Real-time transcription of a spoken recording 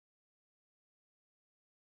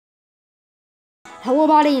Hello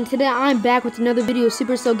everybody, and today I'm back with another video of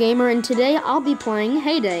Supercell Gamer, and today I'll be playing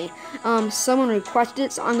Hay Day. Someone requested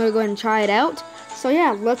it, so I'm going to go ahead and try it out. So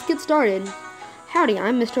yeah, let's get started. Howdy,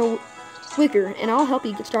 I'm Mr. Wicker, and I'll help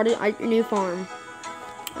you get started at your new farm.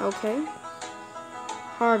 Okay.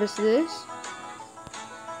 Harvest this.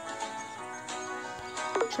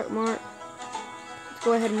 Check mark. Let's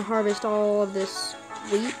go ahead and harvest all of this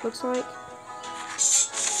wheat, looks like.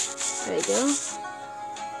 There you go.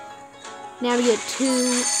 Now we get 2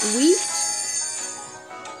 wheat.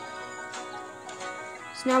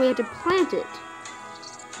 So now we have to plant it.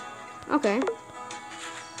 Okay.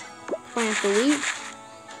 Plant the wheat.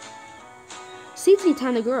 Seeds need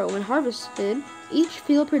time to grow. When harvested, each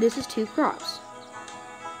field produces 2 crops.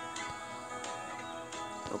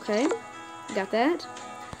 Okay. Got that.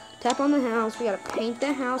 Tap on the house. We gotta paint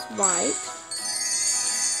the house white.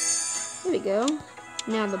 There we go.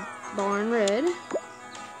 Now the barn red.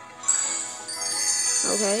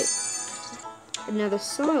 Okay. Another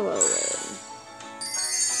silo red.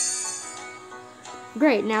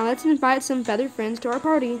 Great, now let's invite some feathered friends to our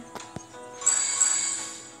party.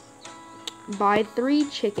 Buy 3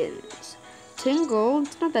 chickens. 10 gold,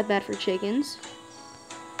 it's not that bad for chickens.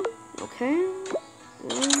 Okay.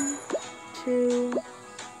 1, 2,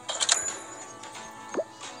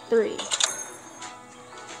 3.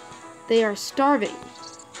 They are starving.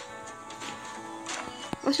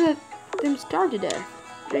 Let's let them starve to death.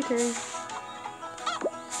 JK.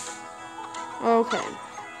 Okay.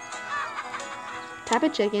 Tap a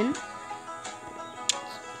chicken.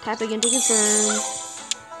 Tap again to confirm.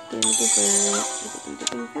 Again to confirm. Again to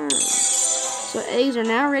confirm. So eggs are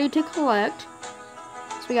now ready to collect.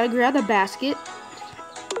 So we gotta grab the basket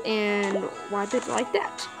and wipe it like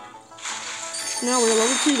that. So now we're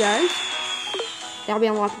level 2, guys. Now we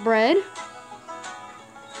unlock bread.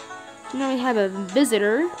 Now we have a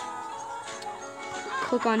visitor.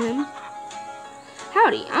 Click on him.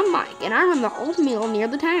 Howdy, I'm Mike, and I run the old mill near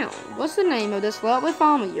the town. What's the name of this lovely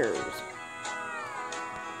farm of yours?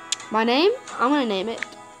 My name? I'm gonna name it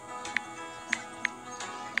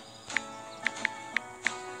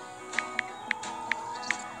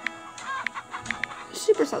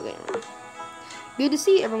Supercell Gamer. Good to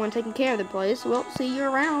see everyone taking care of the place. Well, see you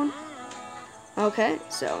around. Okay,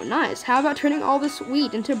 so nice. How about turning all this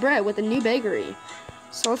wheat into bread with a new bakery?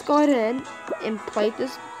 So let's go ahead and plate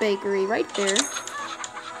this bakery right there.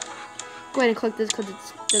 Go ahead and click this because it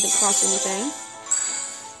doesn't cost anything.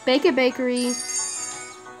 Bake a bakery.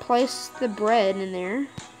 Place the bread in there.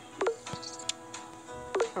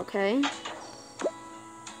 Okay.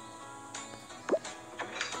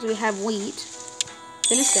 So we have wheat.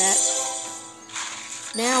 Finish that.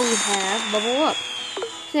 Now we have level up.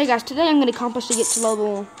 So hey guys, today I'm going to accomplish to get to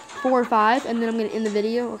level 4 or 5, and then I'm going to end the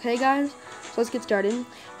video. Okay guys? So let's get started.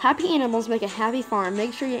 Happy animals make a happy farm.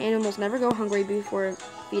 Make sure your animals never go hungry before a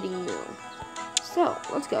feeding meal. So,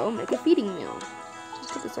 let's go make a feeding meal.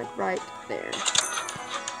 Let's put this like right there.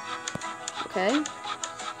 Okay.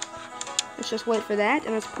 Let's just wait for that,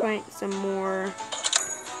 and let's plant some more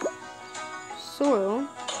soil.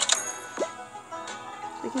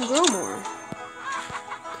 We can grow more.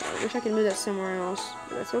 Okay, I wish I could move that somewhere else,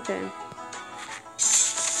 but that's okay.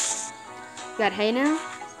 Got hay now?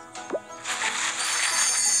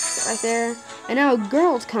 Right there. And now a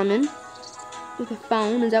girl's coming with a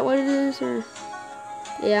phone. Is that what it is? Or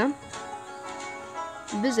yeah.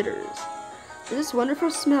 Visitors. Is this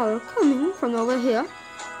wonderful smell coming from over here?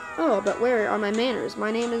 Oh, but where are my manners?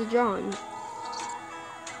 My name is John.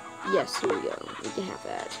 Yes, here we go. We can have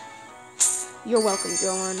that. You're welcome,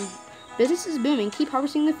 John. Business is booming. Keep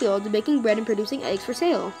harvesting the fields, baking bread, and producing eggs for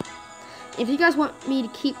sale. If you guys want me to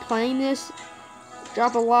keep playing this,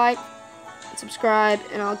 drop a like, subscribe,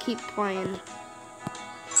 and I'll keep playing.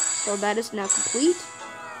 So that is now complete.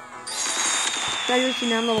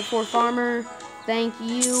 Congratulations, now level 4 farmer. Thank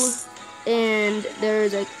you. And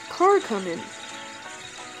there's a car coming.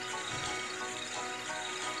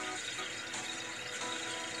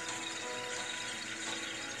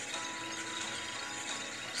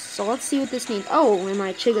 So let's see what this means. Oh, and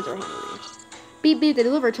my chickens are hungry. Beep beep, the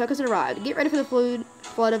delivery truck has arrived. Get ready for the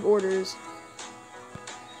flood of orders.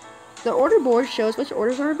 The order board shows which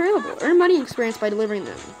orders are available. Earn money and experience by delivering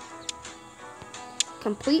them.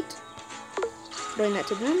 Complete. Bring that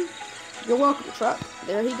to them. You're welcome, truck.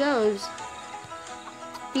 There he goes.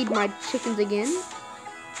 Feed my chickens again.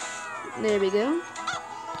 There we go.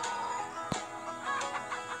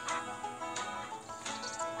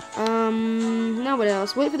 Now what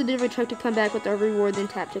else? Wait for the delivery truck to come back with our reward, then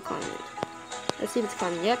tap to claim it. Let's see if it's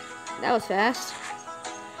coming. Yep, that was fast.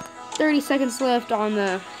 30 seconds left on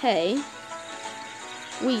the hay.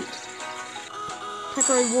 Wheat.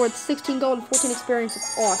 Pepper rewards 16 gold and 14 experience.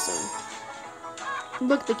 Is awesome.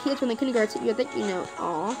 Look, the kids from the kindergarten sent you a thank you note.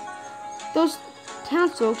 Aw. Those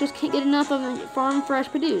townsfolk just can't get enough of farm fresh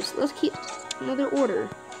produce. Let's keep another order.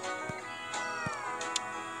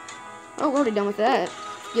 Oh, we're already done with that.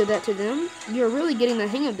 Give that to them. You're really getting the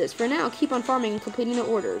hang of this. For now, keep on farming and completing the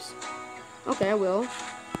orders. Okay, I will.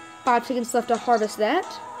 5 chickens left to harvest that.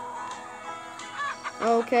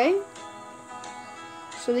 Okay.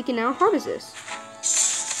 So we can now harvest this.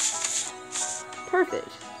 Perfect.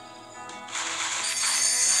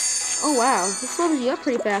 Oh wow, this levels you up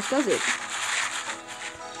pretty fast, does it?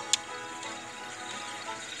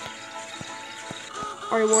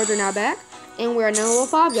 Our rewards are now back, and we're now level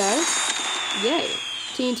 5, guys. Yay.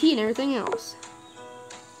 TNT and everything else.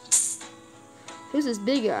 Who's this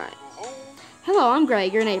big guy? Hello, I'm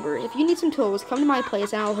Greg, your neighbor. If you need some tools, come to my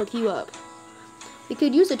place and I'll hook you up. We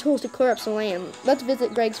could use the tools to clear up some land. Let's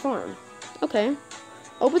visit Greg's farm. Okay.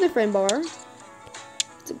 Open the friend bar.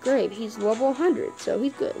 It's a Greg. He's level 100, so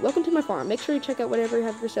he's good. Welcome to my farm. Make sure you check out whatever you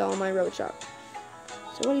have for sale on my road shop.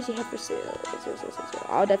 So what does he have for sale?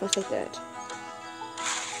 I'll definitely take that.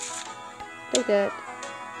 Take that.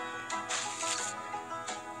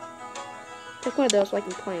 Take one of those so I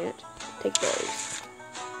can plant. Take those.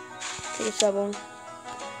 Take a shovel.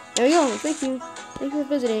 There we go. Thank you. Thank you for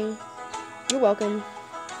visiting. You're welcome.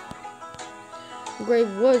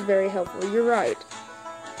 Grave was very helpful. You're right.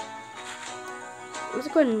 Let's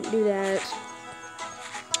go ahead and do that.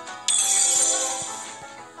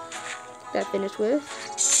 That finished with.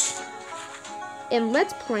 And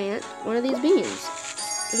let's plant one of these beans.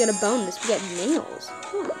 We got a bonus. We got nails.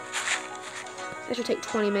 That should take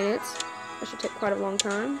 20 minutes. That should take quite a long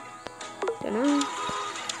time. Don't know.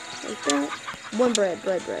 Like that. One bread.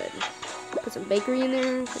 Put some bakery in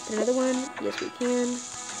there. Put another one. Yes, we can.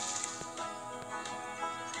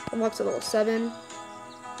 Unlocks a level 7.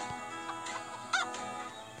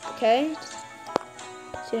 Okay.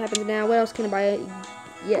 See what happens now. What else can I buy?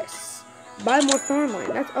 Yes. Buy more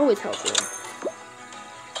farmland. That's always helpful.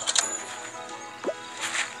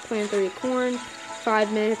 Plant 30 corn.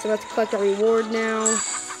 5 minutes. So let's collect our reward now.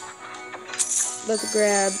 Let's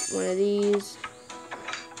grab one of these.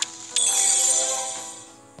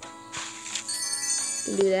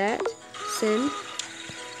 Can do that. Send.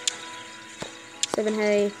 7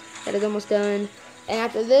 hay. That is almost done. And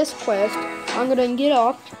after this quest, I'm gonna get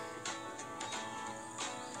off.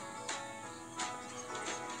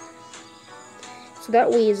 So that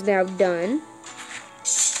way is now done.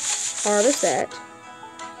 Harvest that.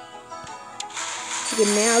 We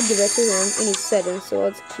can now give that to him. We need 7, so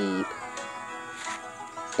let's keep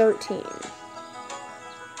 13.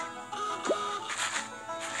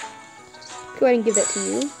 Go ahead and give that to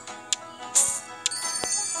you.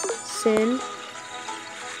 Send.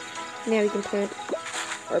 Now we can plant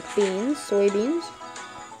our beans, soybeans.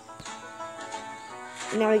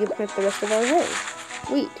 Now we can plant the rest of our hay.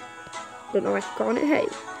 Wheat. Don't know why I keep calling it hay.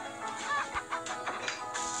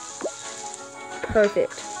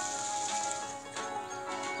 Perfect.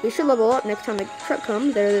 We should level up next time the truck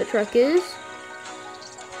comes. There the truck is.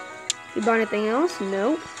 You buy anything else?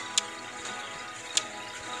 Nope.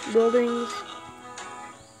 Buildings.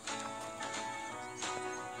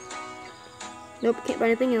 Nope, can't buy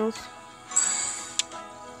anything else.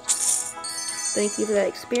 Thank you for that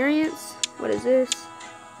experience. What is this?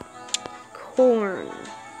 Corn.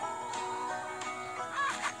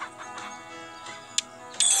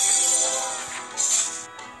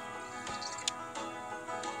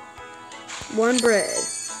 One bread.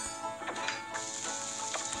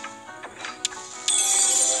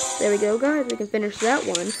 There we go, guys. We can finish that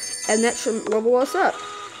one. And that should level us up.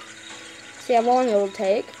 See how long it will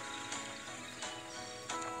take.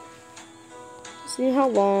 See how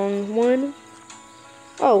long. One.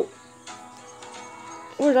 Oh.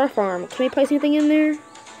 Where's our farm? Can we place anything in there?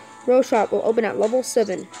 Row shop will open at level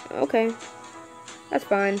 7. Okay. That's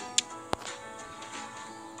fine.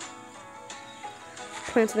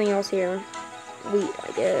 Plant something else here. Wheat,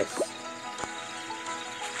 I guess.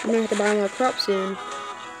 I'm gonna have to buy more crops soon.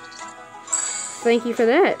 Thank you for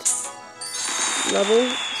that. Level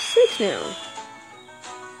 6 now.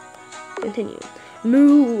 Continue.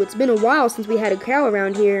 Moo! It's been a while since we had a cow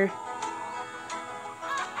around here.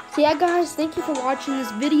 So yeah, guys, thank you for watching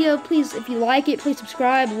this video. Please, if you like it, please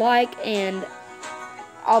subscribe, like, and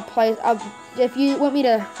if you want me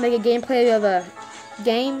to make a gameplay of a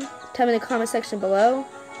game, tell me in the comment section below.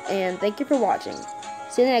 And thank you for watching.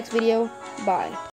 See you in the next video. Bye.